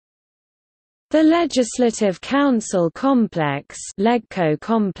The Legislative Council Complex, Legco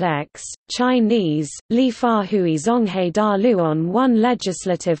Complex, Chinese, Li Fahui Zonghe Da Luon 1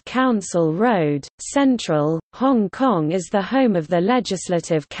 Legislative Council Road, Central, Hong Kong is the home of the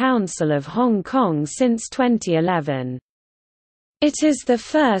Legislative Council of Hong Kong since 2011. It is the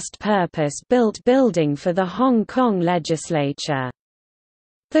first purpose-built building for the Hong Kong legislature.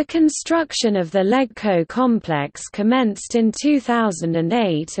 The construction of the Legco complex commenced in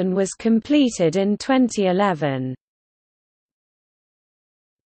 2008 and was completed in 2011.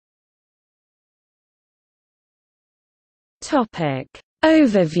 Topic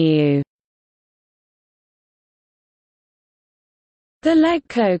Overview. The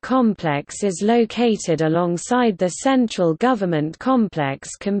Legco complex is located alongside the central government complex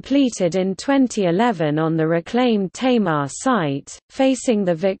completed in 2011 on the reclaimed Tamar site, facing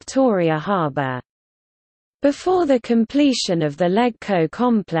the Victoria Harbour. Before the completion of the Legco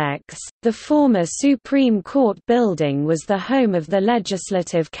complex, the former Supreme Court building was the home of the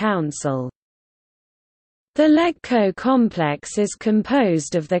Legislative Council. The Legco complex is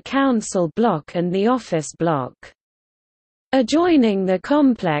composed of the Council Block and the Office Block. Adjoining the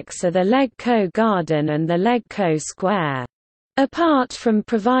complex are the Legco Garden and the Legco Square. Apart from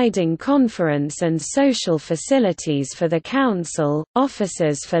providing conference and social facilities for the Council,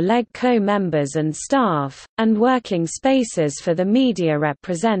 offices for Legco members and staff, and working spaces for the media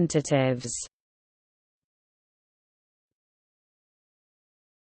representatives.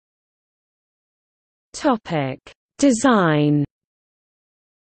 Design.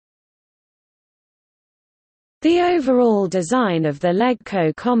 The overall design of the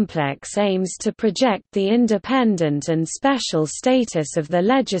Legco complex aims to project the independent and special status of the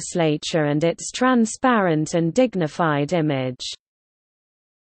legislature and its transparent and dignified image.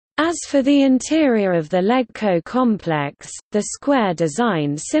 As for the interior of the Legco complex, the square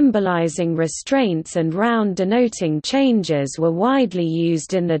design symbolizing restraints and round denoting changes were widely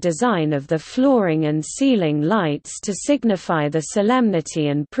used in the design of the flooring and ceiling lights to signify the solemnity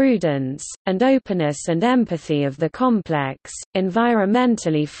and prudence, and openness and empathy of the complex.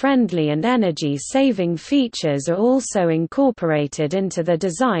 Environmentally friendly and energy-saving features are also incorporated into the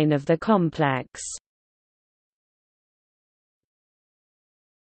design of the complex.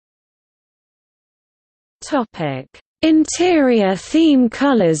 Interior theme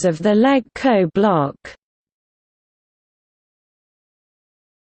colors of the Legco block.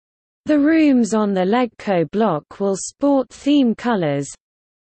 The rooms on the Legco block will sport theme colors: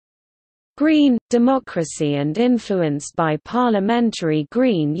 green, democracy and influenced by parliamentary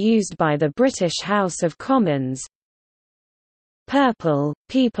green used by the British House of Commons; purple,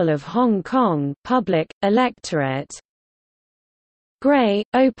 people of Hong Kong, public, electorate; grey,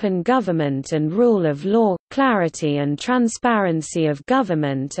 open government and rule of law, clarity and transparency of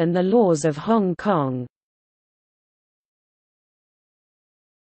government and the laws of Hong Kong.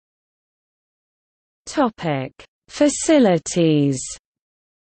 Facilities.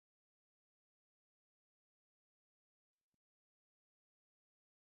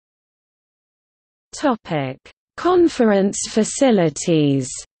 Conference facilities.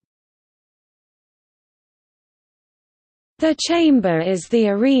 The chamber is the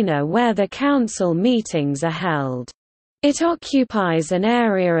arena where the council meetings are held. It occupies an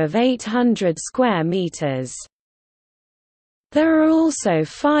area of 800 square meters. There are also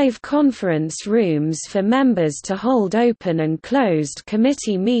 5 conference rooms for members to hold open and closed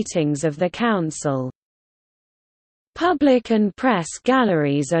committee meetings of the council. Public and press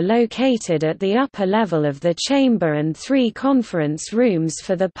galleries are located at the upper level of the chamber and 3 conference rooms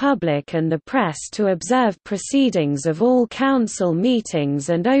for the public and the press to observe proceedings of all council meetings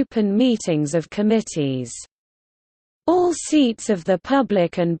and open meetings of committees. All seats of the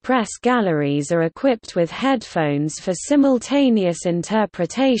public and press galleries are equipped with headphones for simultaneous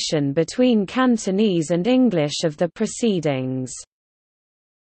interpretation between Cantonese and English of the proceedings.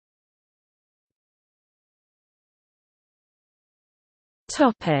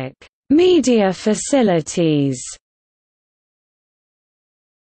 Media facilities.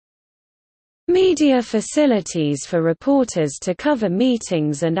 Media facilities for reporters to cover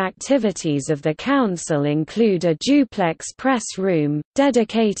meetings and activities of the Council include a duplex press room,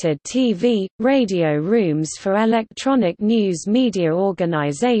 dedicated TV, radio rooms for electronic news media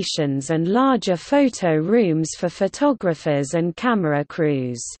organizations and larger photo rooms for photographers and camera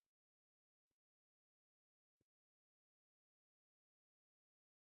crews.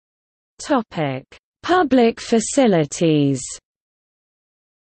 Public facilities.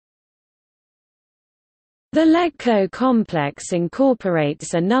 The Legco complex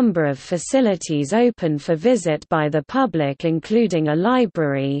incorporates a number of facilities open for visit by the public, including a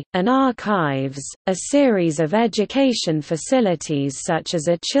library, an archives, a series of education facilities such as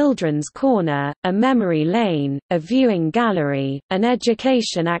a children's corner, a memory lane, a viewing gallery, an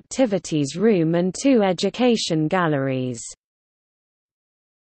education activities room and 2 education galleries.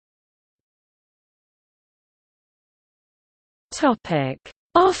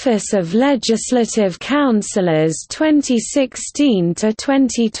 Office of Legislative Councilors 2016 to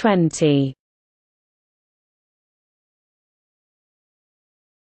 2020.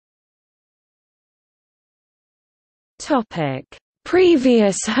 Topic: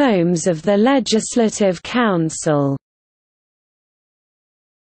 Previous homes of the Legislative Council.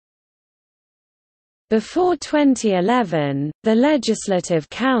 Before 2011, the Legislative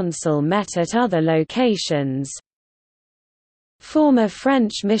Council met at other locations. Former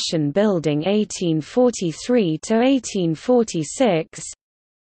French Mission Building 1843 to 1846,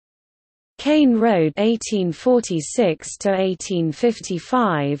 Cane Road 1846 to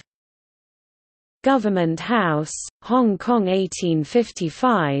 1855, Government House, Hong Kong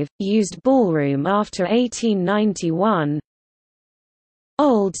 1855, used ballroom after 1891,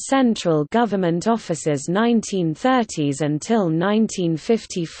 Old Central Government Offices 1930s until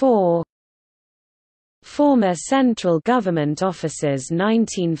 1954, Former Central Government Offices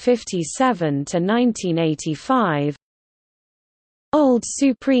 1957 to 1985, Old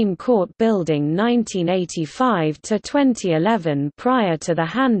Supreme Court Building 1985 to 2011. Prior to the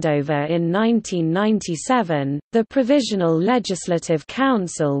handover in 1997, the Provisional Legislative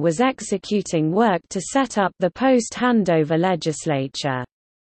Council was executing work to set up the post-handover legislature.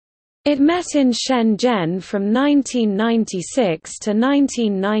 It met in Shenzhen from 1996 to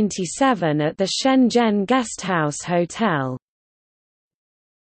 1997 at the Shenzhen Guesthouse Hotel.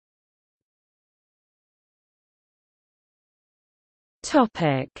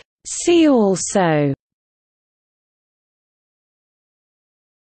 See also: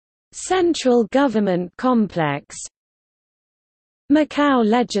 Central Government Complex, Macau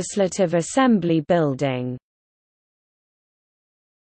Legislative Assembly Building.